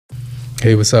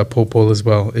Hey, what's up? Pole as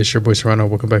well. It's your boy Serrano.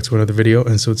 Welcome back to another video.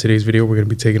 And so today's video, we're going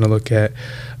to be taking a look at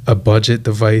a budget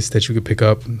device that you could pick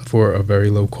up for a very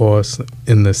low cost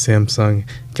in the Samsung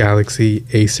Galaxy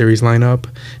A series lineup.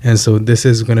 And so this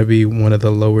is going to be one of the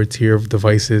lower tier of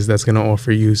devices that's going to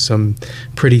offer you some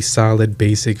pretty solid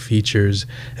basic features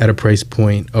at a price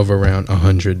point of around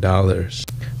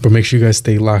 $100. But make sure you guys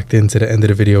stay locked in to the end of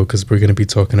the video because we're going to be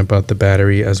talking about the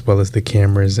battery as well as the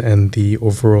cameras and the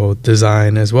overall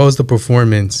design as well as the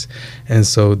performance. And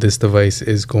so this device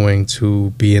is going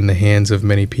to be in the hands of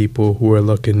many people who are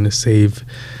looking to save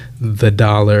the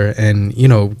dollar and, you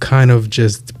know, kind of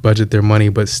just budget their money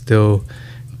but still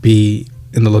be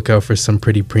in the lookout for some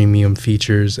pretty premium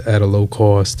features at a low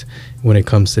cost when it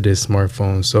comes to this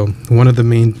smartphone. So one of the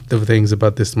main things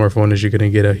about this smartphone is you're going to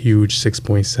get a huge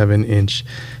 6.7 inch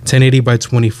 1080 by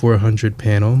 2400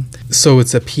 panel. So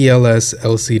it's a PLS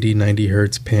LCD 90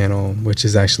 hertz panel, which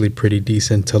is actually pretty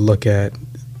decent to look at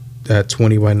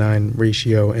 20:9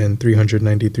 ratio and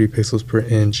 393 pixels per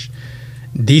inch.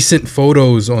 Decent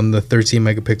photos on the 13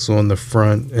 megapixel on the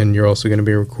front, and you're also going to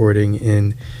be recording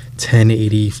in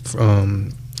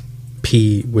 1080p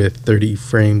with 30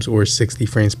 frames or 60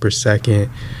 frames per second.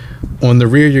 On the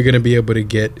rear, you're going to be able to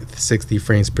get 60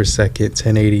 frames per second,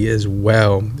 1080 as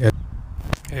well.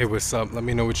 Hey, what's up? Let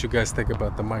me know what you guys think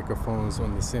about the microphones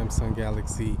on the Samsung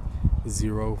Galaxy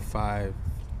A05s.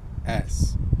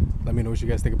 Let me know what you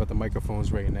guys think about the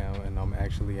microphones right now, and I'm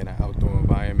actually in an outdoor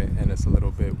environment and it's a little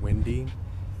bit windy.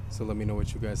 So let me know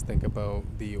what you guys think about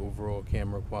the overall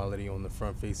camera quality on the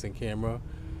front facing camera,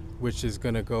 which is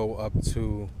going to go up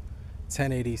to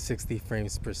 1080 60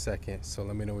 frames per second. So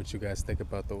let me know what you guys think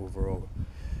about the overall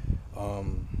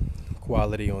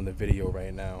quality on the video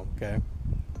right now. Okay,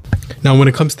 now when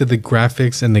it comes to the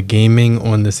graphics and the gaming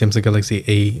on the Samsung Galaxy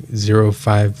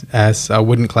A05s, I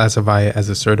wouldn't classify it as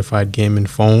a certified gaming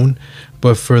phone,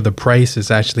 but for the price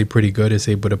it's actually pretty good. It's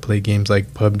able to play games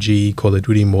like PUBG, Call of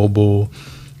Duty Mobile,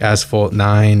 Asphalt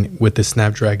 9 with the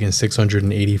Snapdragon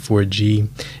 684G.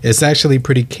 It's actually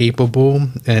pretty capable,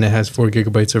 and it has 4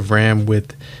 gigabytes of RAM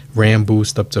with RAM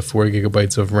boost up to 4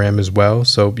 gigabytes of RAM as well.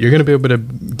 So you're going to be able to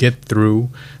get through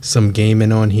some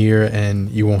gaming on here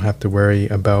and you won't have to worry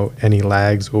about any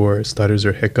lags or stutters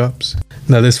or hiccups.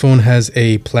 Now this phone has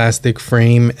a plastic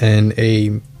frame and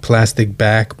a plastic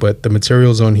back, but the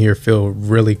materials on here feel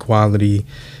really quality.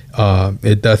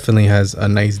 It definitely has a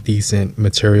nice decent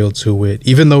material to it.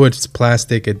 Even though it's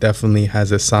plastic, it definitely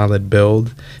has a solid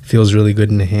build, feels really good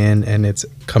in the hand, and it's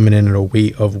coming in at a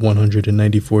weight of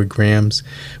 194 grams,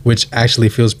 which actually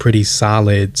feels pretty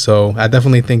solid. So I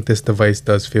definitely think this device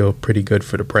does feel pretty good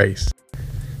for the price.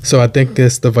 So I think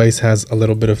this device has a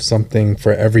little bit of something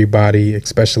for everybody,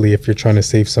 especially if you're trying to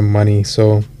save some money.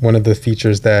 So one of the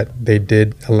features that they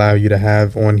did allow you to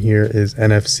have on here is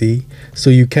NFC.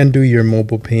 So you can do your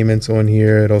mobile payments on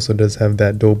here. It also does have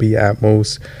that Dolby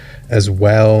Atmos as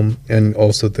well, and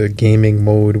also the gaming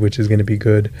mode, which is going to be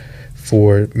good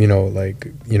for,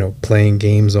 playing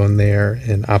games on there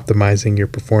and optimizing your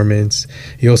performance.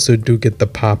 You also do get the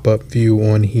pop-up view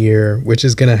on here, which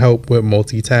is going to help with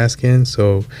multitasking.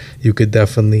 So you could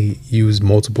definitely use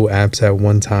multiple apps at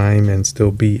one time and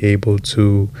still be able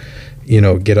to,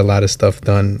 get a lot of stuff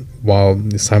done while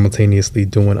simultaneously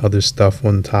doing other stuff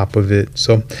on top of it.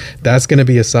 So that's going to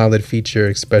be a solid feature,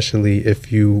 especially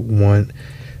if you want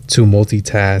to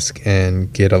multitask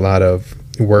and get a lot of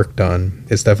work done.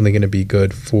 It's definitely going to be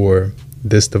good for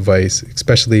this device,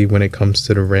 especially when it comes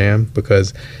to the RAM,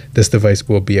 because this device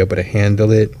will be able to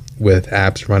handle it with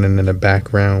apps running in the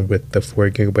background with the 4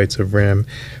 gigabytes of RAM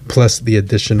plus the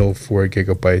additional 4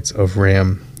 gigabytes of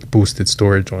RAM boosted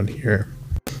storage on here.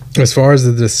 As far as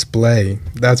the display,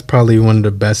 that's probably one of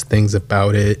the best things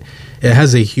about it. It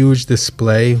has a huge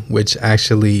display, which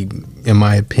actually, in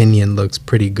my opinion, looks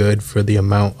pretty good for the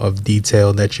amount of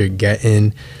detail that you're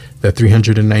getting. The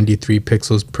 393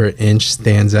 pixels per inch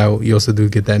stands out. You also do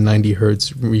get that 90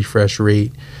 hertz refresh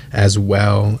rate as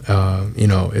well.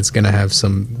 It's going to have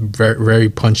some very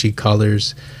punchy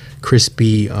colors,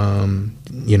 crispy,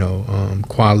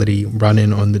 quality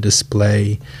running on the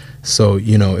display. So,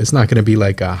 it's not going to be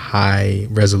like a high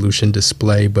resolution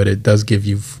display, but it does give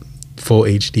you full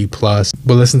HD plus.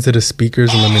 But listen to the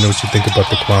speakers and let me know what you think about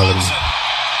the quality.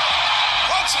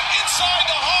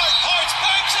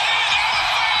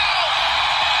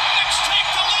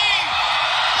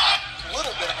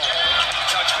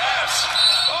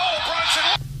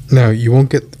 Now, you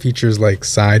won't get features like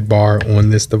sidebar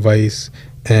on this device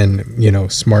and,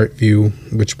 smart view,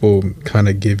 which will kind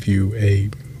of give you a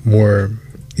more,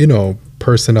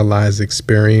 personalized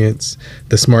experience.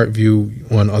 The Smart View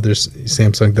on other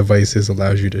Samsung devices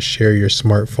allows you to share your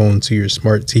smartphone to your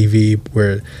smart TV,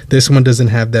 where this one doesn't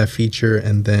have that feature.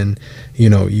 And then, you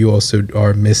know, you also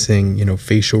are missing, you know,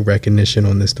 facial recognition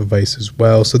on this device as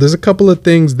well. So there's a couple of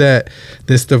things that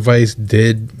this device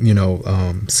did, you know,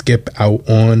 skip out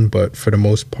on, but for the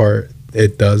most part,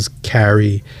 it does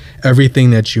carry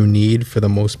everything that you need for the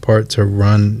most part to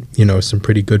run, you know, some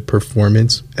pretty good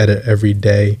performance at an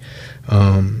everyday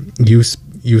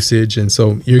usage. And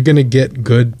so you're going to get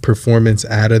good performance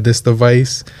out of this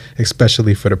device,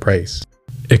 especially for the price.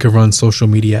 It can run social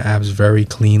media apps very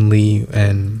cleanly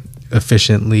and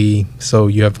efficiently, so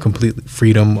you have complete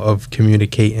freedom of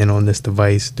communicating on this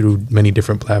device through many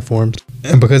different platforms.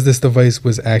 And because this device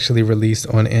was actually released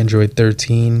on Android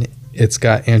 13, it's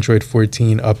got Android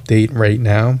 14 update right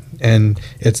now, and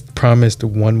it's promised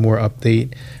one more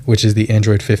update, which is the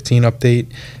Android 15 update.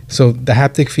 So the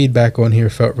haptic feedback on here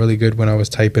felt really good when I was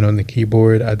typing on the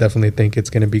keyboard. I definitely think it's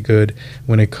going to be good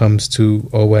when it comes to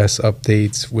OS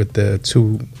updates with the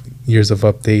 2 years of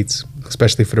updates,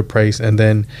 especially for the price. And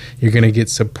then you're going to get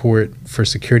support for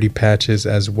security patches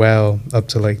as well, up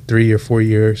to like 3 or 4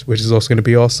 years, which is also going to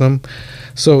be awesome.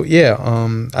 So yeah,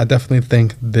 I definitely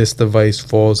think this device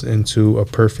falls into a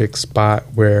perfect spot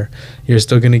where you're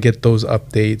still going to get those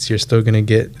updates. You're still going to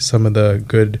get some of the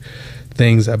good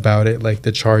things about it, like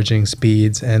the charging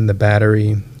speeds and the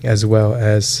battery, as well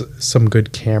as some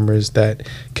good cameras that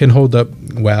can hold up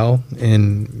well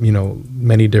in, you know,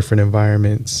 many different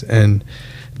environments. And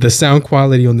the sound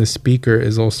quality on the speaker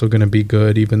is also going to be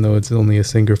good, even though it's only a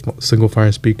single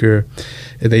fire speaker.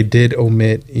 They did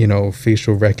omit, you know,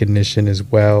 facial recognition as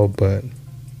well, but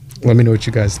let me know what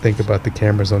you guys think about the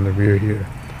cameras on the rear here.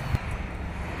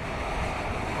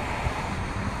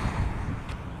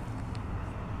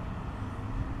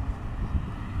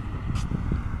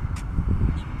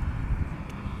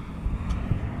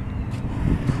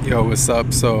 Yo, what's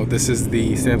up? So this is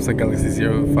the Samsung Galaxy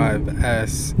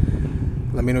A05s.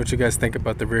 Let me know what you guys think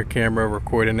about the rear camera,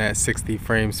 recording at 60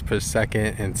 frames per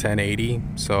second and 1080.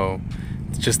 So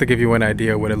just to give you an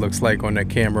idea what it looks like on the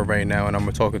camera right now, and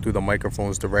I'm talking through the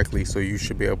microphones directly, so you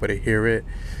should be able to hear it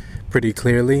pretty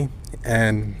clearly.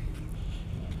 And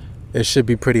it should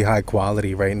be pretty high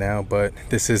quality right now, but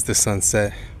this is the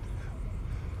sunset.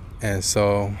 And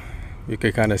so you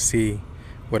can kind of see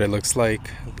what it looks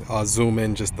like. I'll zoom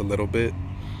in just a little bit.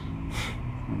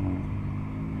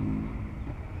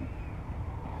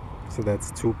 So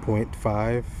that's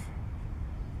 2.5.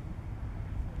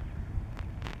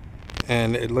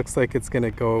 And it looks like it's gonna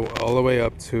go all the way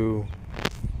up to,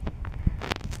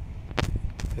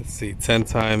 let's see, 10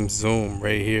 times zoom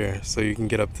right here. So you can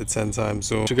get up to 10 times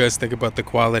zoom. What do you guys think about the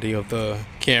quality of the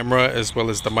camera as well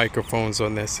as the microphones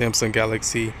on the Samsung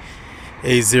Galaxy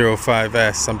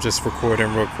A05s? I'm just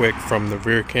recording real quick from the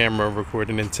rear camera,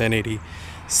 recording in 1080,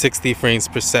 60 frames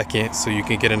per second, so you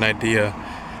can get an idea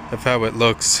of how it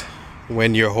looks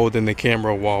when you're holding the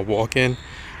camera while walking.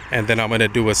 And then I'm going to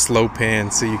do a slow pan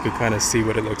so you can kind of see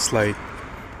what it looks like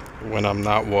when I'm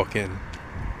not walking.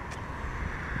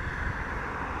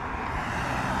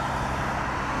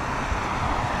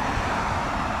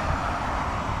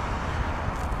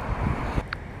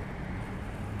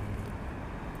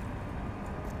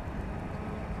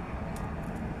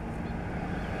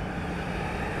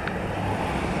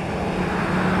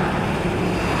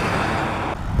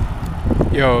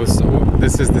 Yo, so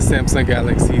this is the Samsung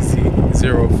Galaxy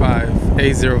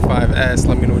A05s.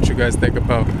 Let me know what you guys think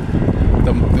about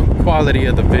the quality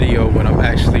of the video when I'm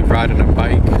actually riding a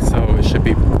bike. So it should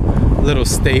be a little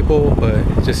stable, but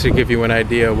just to give you an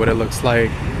idea what it looks like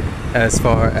as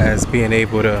far as being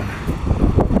able to,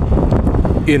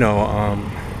 you know,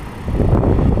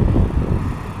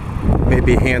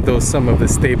 maybe handle some of the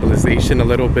stabilization a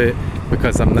little bit,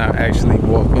 because I'm not actually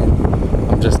walking.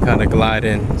 I'm just kind of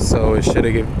gliding, so it should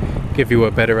give you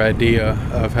a better idea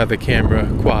of how the camera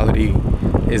quality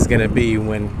is going to be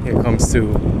when it comes to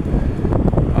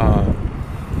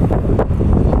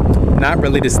not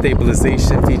really the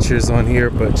stabilization features on here,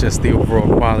 but just the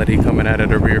overall quality coming out of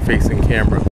the rear facing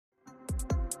camera.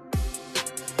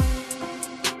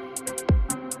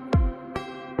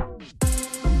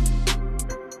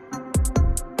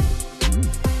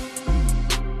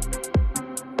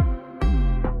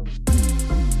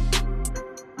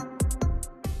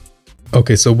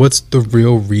 Okay, so what's the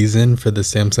real reason for the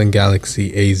Samsung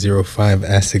Galaxy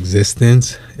A05s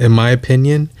existence? In my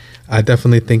opinion, I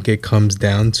definitely think it comes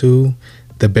down to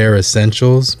the bare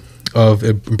essentials of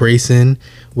embracing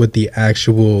with the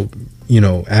actual,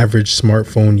 average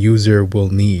smartphone user will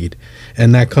need.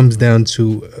 And that comes down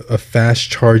to a fast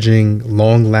charging,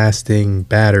 long lasting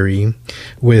battery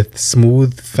with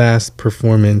smooth, fast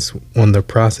performance on the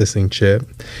processing chip.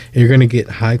 You're going to get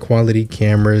high quality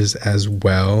cameras as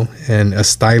well, and a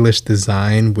stylish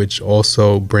design, which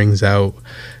also brings out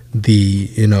the,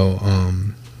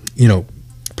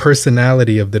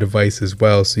 personality of the device as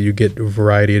well. So you get a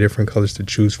variety of different colors to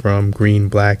choose from: green,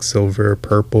 black, silver,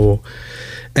 purple.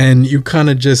 And you kind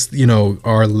of just,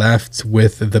 are left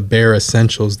with the bare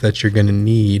essentials that you're going to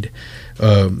need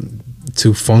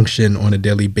to function on a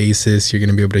daily basis. You're going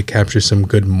to be able to capture some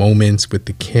good moments with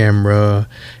the camera.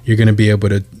 You're going to be able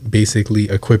to basically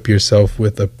equip yourself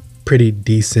with a pretty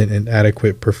decent and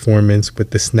adequate performance with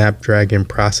the Snapdragon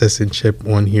processing chip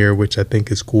on here, which I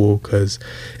think is cool because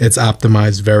it's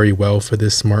optimized very well for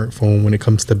this smartphone when it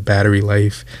comes to battery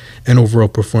life and overall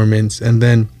performance. And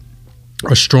then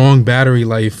a strong battery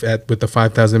life with the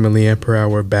 5,000 milliampere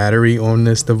hour battery on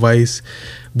this device,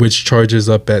 which charges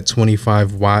up at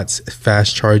 25 watts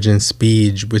fast charging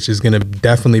speed, which is going to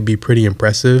definitely be pretty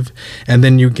impressive. And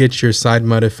then you get your side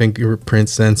mounted fingerprint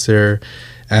sensor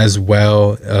as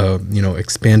well,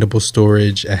 expandable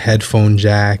storage, a headphone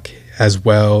jack, as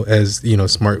well as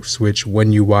smart switch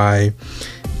One UI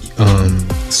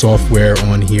software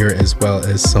on here, as well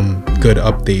as some good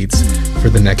updates for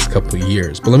the next couple of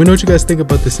years. But let me know what you guys think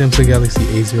about the Samsung Galaxy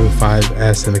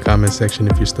A05s in the comment section.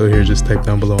 If you're still here, just type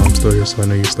down below I'm still here, so I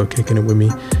know you're still kicking it with me.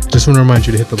 Just want to remind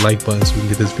you to hit the like button so we can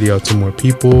get this video out to more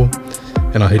people,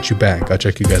 and I'll hit you back. I'll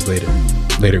check you guys later.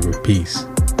 Group. Peace.